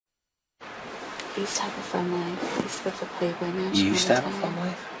I used to have a fun life. I used to go to the Playboy Mansion. You used to have a fun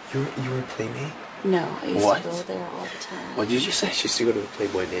life? You were a playmate? No, I used What? to go there all the time. What did you say? She used to go to the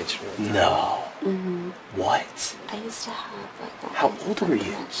Playboy Mansion all the time. No. Mm-hmm. What? I used to have like all How kinds old of were fun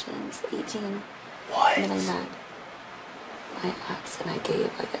you? connections. 18. What? And then I met my ex and I gave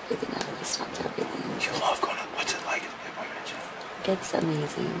like everything up. I stopped everything. You love going to... What's it like at the Playboy Mansion? It's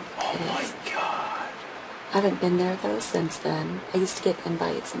amazing. Oh It my is. god. I haven't been there though since then. I used to get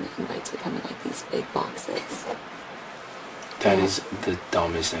invites and the invites would come in like these big boxes. That Yeah. is the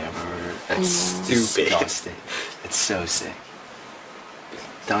dumbest thing I've ever heard. I That's know. disgusting. It's so sick.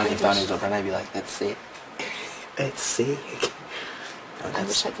 If Donnie was up right now, I'd be like, that's sick. That's sick. No, I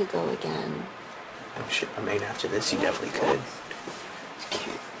wish I could go again. I'm sure. I mean, after this, you definitely could.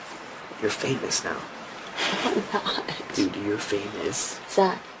 You're famous now. I'm not. Dude, you're famous.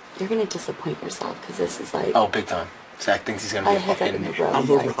 Zach, you're gonna disappoint yourself because this is like... Oh, big time. Zach thinks he's gonna be I had that in the road. I'm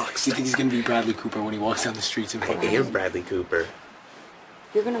a Like, rock You star. think he's gonna be Bradley Cooper when he walks down the streets in I front am Bradley Cooper.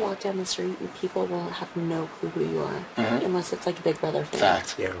 you're gonna walk down the street and people will have no clue who you are. Mhm. Unless it's like a Big Brother thing.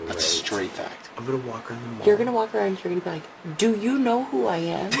 Fact. Yeah, That's right. straight fact. I'm gonna walk around the mall. You're gonna walk around and you're gonna be like, do you know who I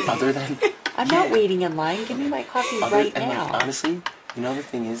am? Other than... I'm not waiting in line. Give me my coffee right now. Like, honestly, you know the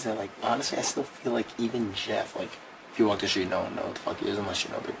thing is that, like, honestly, I still feel like even Jeff, like, if you walk the street, no one knows what the fuck he is unless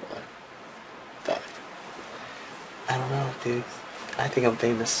you know Big Brother. Fact. I don't know, dude. I think I'm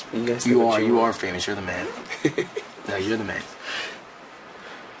famous. You guys think You what are famous. You're the man. No, you're the man.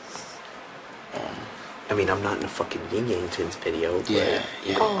 I mean, I'm not in a fucking Yin Yang Twins video, but Yeah,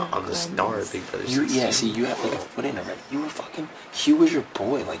 yeah. Oh, I'm the star goodness. of Big Brother. See, you have like a foot in already. You were fucking. He was your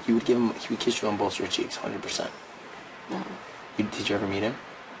boy. Like you would give him. He would kiss you on both your cheeks, 100%. No. Did you ever meet him?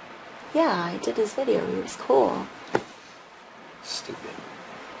 Yeah, I did his video. He was cool. Stupid.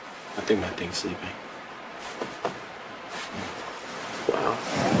 I think my thing's sleeping. Wow.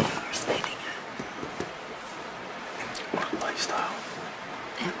 We're sleeping. What a lifestyle.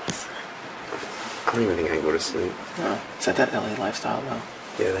 It was I don't even think I can go to sleep. No. Is that LA lifestyle though?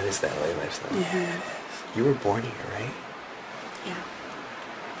 Yeah, that is the LA lifestyle. Yeah, it is. You were born here, right? Yeah.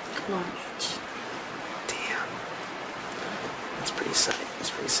 Long Beach. Damn. That's pretty sick. That's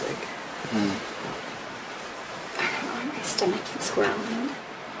pretty sick. I don't know. My stomach keeps growling.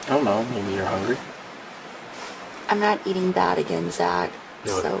 I don't know. Maybe you're hungry. I'm not eating bad again, Zach.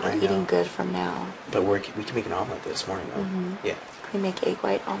 No, so I we're know. eating good from now. But we can make an omelet this morning, though. Yeah. We make egg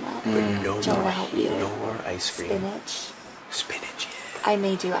white omelet. But no Do you more, wanna help you? no more ice cream. Spinach. Spinach, yeah. I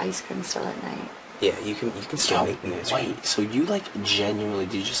may do ice cream still at night. Yeah, you can still make me ice cream. Wait, so you like genuinely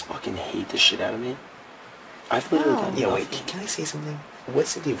do you just fucking hate the shit out of me? I've literally No. got Yeah, nothing. wait, can I say something?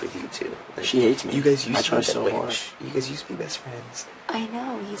 What's the deal with you two? Like, She hates me. You guys I used to try be so wait, hard. You guys used to be best friends. I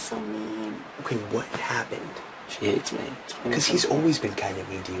know, he's so mean. Okay, what happened? She hates me. It's plain and Because he's simple. always been kind of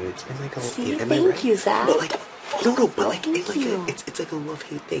mean to you. It's been like a... See, am I thank right? you, Zach. But like, no, but like, Thank it's like you. it's like a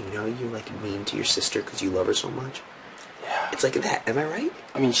love-hate thing. You know, you're like mean to your sister because you love her so much. Yeah. It's like that. Am I right?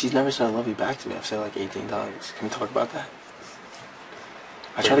 I mean, she's never said I love you back to me. I've said it like 18 times. Can we talk about that?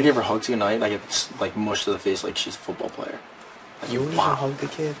 I try to give her hugs goodnight. I get like mushed to the face like she's a football player. Like, You won't even wow. hug the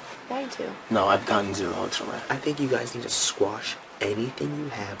kid. Yeah, I do. No, I've gotten 0 hugs from her. I think you guys need to squash anything you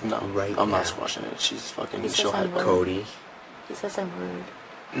have No, right now. I'm not squashing it. She's fucking. He says She'll I'm have rude. Cody. He says I'm rude.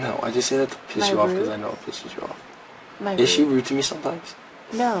 No, I just say that to piss Am you I off because rude? I know it pisses you off. Am I Is she rude? rude to me sometimes?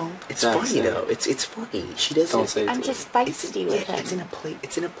 No. It's Zach, funny say though. it. It's funny. She doesn't. Don't say it. I'm to just me. feisty with him.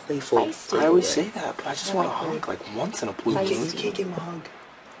 It's in a playful. Feisty. I always say that, but I just No, want a I hug like once in a blue Feisty. moon. You can't give him a hug.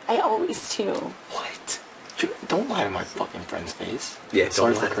 I always do. What? Don't lie to my fucking friend's face. Yeah,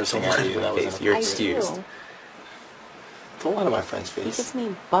 Sorry don't for lie- cursing don't at lie you. to my That was face. an- You're I excused. do. Don't lie to my friend's He face. gives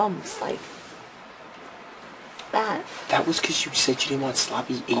me bumps like that. That was because you said you didn't want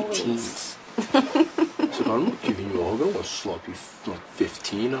sloppy 18s. So I'm not giving you a hug. I don't want sloppy like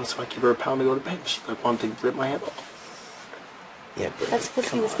 15. So I give her a pound to go to bed. She like wanted to rip my head off. Yeah, but That's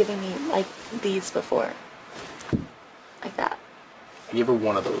because he was giving me like these before. Like that. I gave her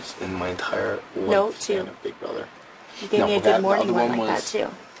one of those in my entire life No, span two. of Big Brother. You gave me a but good the morning other one like that was- too.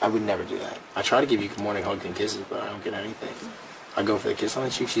 I would never do that. I try to give you good morning hugs and kisses, but I don't get anything. I go for the kiss on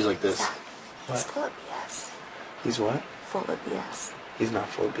the cheek. She's like this. Zach, he's What? full of BS. he's what? Full of BS. He's not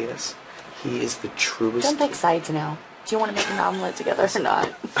full of BS. He is the truest. Don't pick sides now. Do you want to make an omelet together or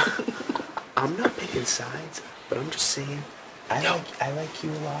not? I'm not picking sides, but I'm just saying. I like you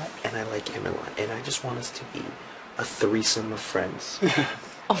a lot, and I like him a lot, and I just want us to be a threesome of friends.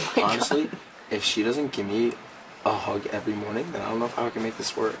 Oh my Honestly, god. if she doesn't give me a hug every morning, then I don't know how I can make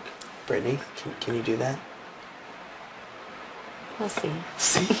this work. Brittany, can you do that? We'll see.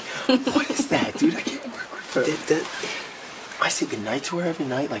 See? What is that, dude? I can't work with her. I say goodnight to her every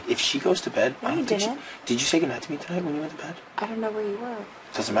night. Like, if she goes to bed, No, I you don't think didn't. Did you say goodnight to me tonight when you went to bed? I don't know where you were.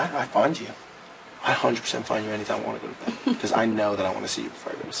 Doesn't matter. I find you. I 100% find you anytime I want to go to bed. Because I know that I want to see you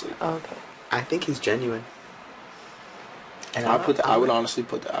before I go to sleep. Oh, okay. I think he's genuine. And I would honestly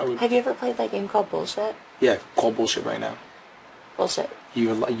put that. I would. Have you ever played that game called Bullshit? Yeah, call bullshit right now. Bullshit.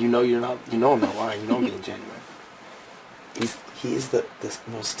 You know you're not. You know I'm not lying. You know I'm being genuine. He is the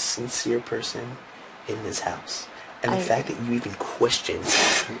most sincere person in this house. And the fact that you even question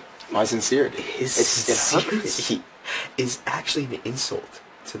My sincerity. his It hurts. sincerity is actually an insult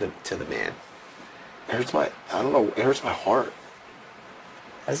to the man. It hurts my. I don't know. It hurts my heart.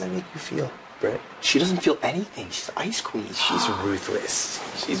 How does that make you feel, Brett? She doesn't feel anything. She's ice queen. She's ruthless.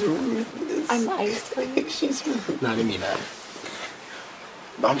 She's ruthless. I'm ice cream. She's ruthless. No, I didn't mean that.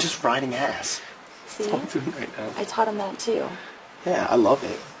 I'm just riding ass. See? That's all I'm doing right now. I taught him that too. Yeah, I love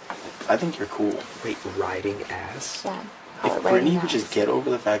it. I think you're cool. Wait, riding ass? Yeah. If Brittany would just get over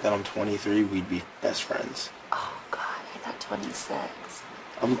the fact that I'm 23, we'd be best friends. Oh God, I thought 26.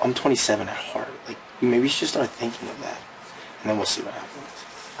 I'm 27 at heart. Like, maybe you should start thinking of that. And then we'll see what happens.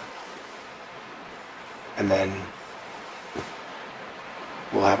 And then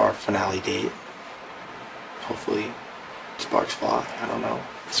we'll have our finale date. Hopefully sparks fly. I don't know.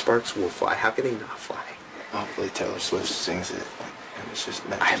 Sparks will fly. How can they not fly? Hopefully Taylor Swift sings it. And it's just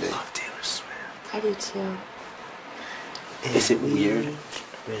meant I to be. love Taylor Swift. I do too. Is it weird?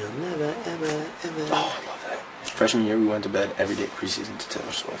 We'll never, ever, ever. Oh, I love that. Freshman year, we went to bed every day preseason to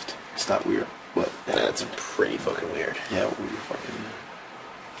Taylor Swift. It's not weird, but yeah, That's pretty fucking weird. yeah, we were fucking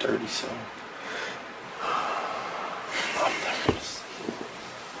dirty, so. I'm nervous.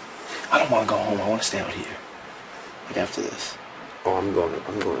 I don't want to go home. I want to stay out here. Like after this, Oh, I'm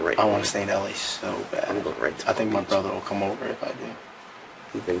going right. I want to stay in LA so bad. I'm going right to I think Palm my Beach. brother will come over if I do.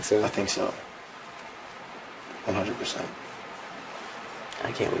 You think so? I think so. 100%.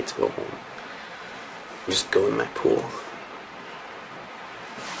 I can't wait to go home. Just go in my pool.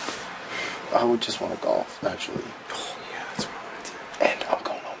 I would just want to golf, actually. Oh yeah, that's what I want to do. And I'm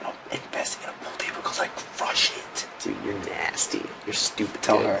going home and I'm investing in a pool table because I crush it. Dude, you're nasty. You're stupid.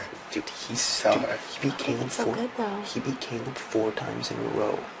 Tell dude. her. Dude, he's Tell stupid. her. He beat Caleb It's so good, though. He beat Caleb 4 times in a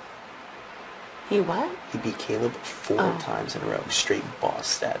row. He what? He beat Caleb 4 Oh. times in a row. Straight boss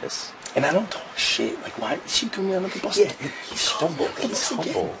status. And I don't talk shit. Like, why? She threw me under the bus. Yeah, he's humble. And He's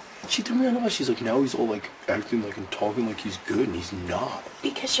again, humble. She threw me under the bus. She's like, now he's all like acting like and talking like he's good, and he's not.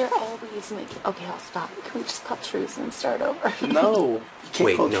 Because you're always making. Okay, I'll stop. Can we just cut truce and start over? No. You can't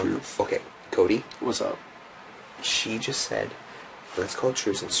Wait, call no. truth. Okay, Cody. What's up? She just said, "Let's call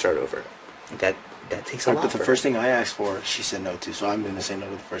truce and start over." That takes a Right, lot. but the for first her. thing I asked for, she said no to. So I'm gonna say no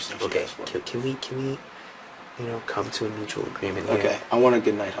to the first thing she Okay, asked for. can we, come to a mutual agreement here? Okay, I want a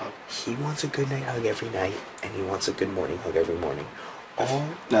good night hug. He wants a good night hug every night, and he wants a good morning hug every morning. All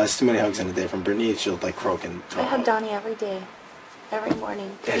No, that's too many hugs in a day from Brittany. She'll like croak and throw I hug up. Donnie every day. Every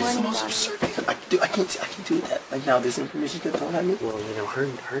morning. Good That is the morning, most Donnie. absurd thing. I can't do that. Like now, this information gets thrown at me. well, her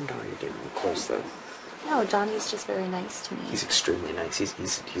and Donnie are getting close though. No, Donnie's just very nice to me. He's extremely nice. He's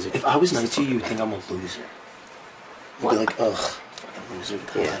a, If I was he's a nice to you, fucking you'd think I'm a loser. You'd What? be like, ugh, fucking loser.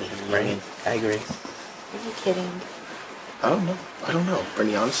 Get Yeah, out of here, you know what I right. mean? I agree. Are you kidding? I don't know.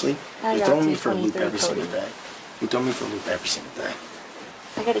 Brittany, honestly, Now you're you're throwing up me to for a loop 23, every single Cody. day. You're throwing me for a loop every single day.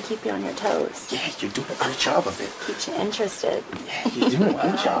 I gotta keep you on your toes. Yeah, you're doing a great job of it. Keep you interested. Yeah, you're doing a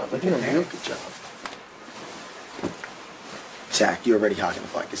good job. You're doing a real good job. Zach, you're already hogging the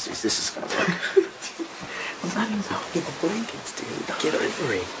flag. This is gonna work. I'm not even talking the blankets, dude. Get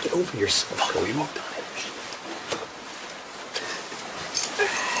over it. Get over yourself, Cody.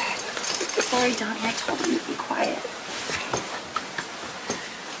 Sorry, Donnie. I told him to be quiet.